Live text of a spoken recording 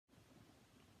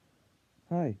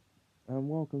Hi, and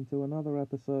welcome to another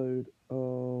episode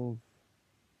of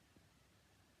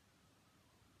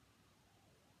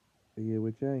A Year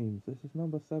with James. This is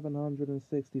number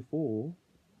 764,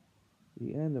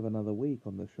 the end of another week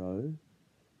on the show.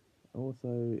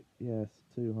 Also, yes,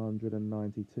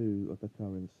 292 of the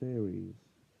current series.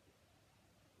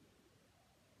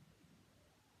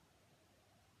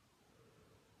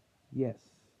 Yes,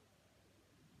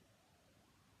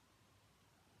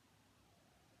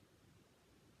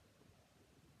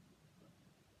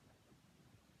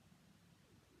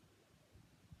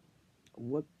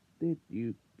 what did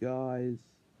you guys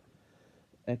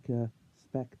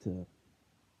expect?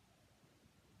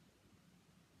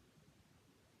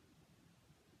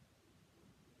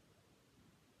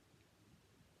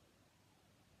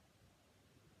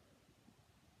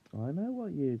 I know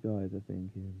what you guys are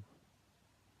thinking.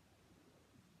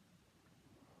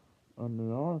 And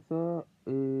the answer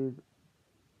is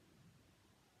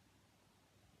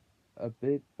a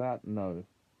big fat no.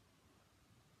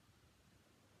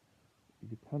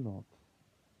 You cannot,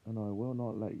 and I will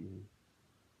not let you.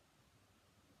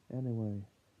 Anyway,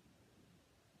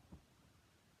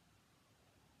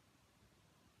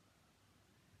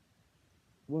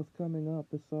 what's coming up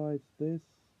besides this?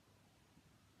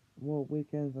 What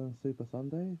weekends and Super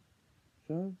Sunday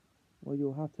show? Well,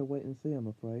 you'll have to wait and see, I'm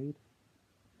afraid.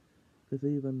 Because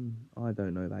even I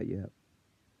don't know that yet.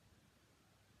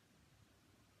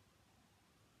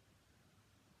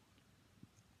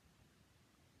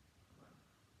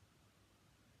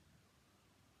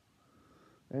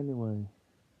 Anyway,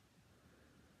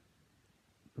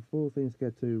 before things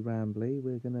get too rambly,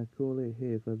 we're going to call it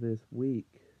here for this week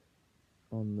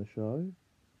on the show.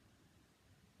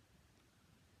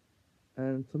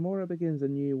 And tomorrow begins a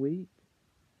new week,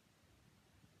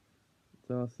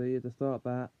 so I'll see you to start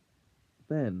that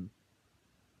then.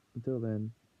 Until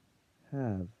then,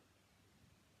 have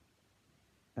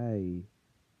a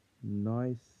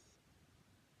nice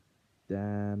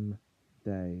damn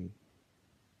day.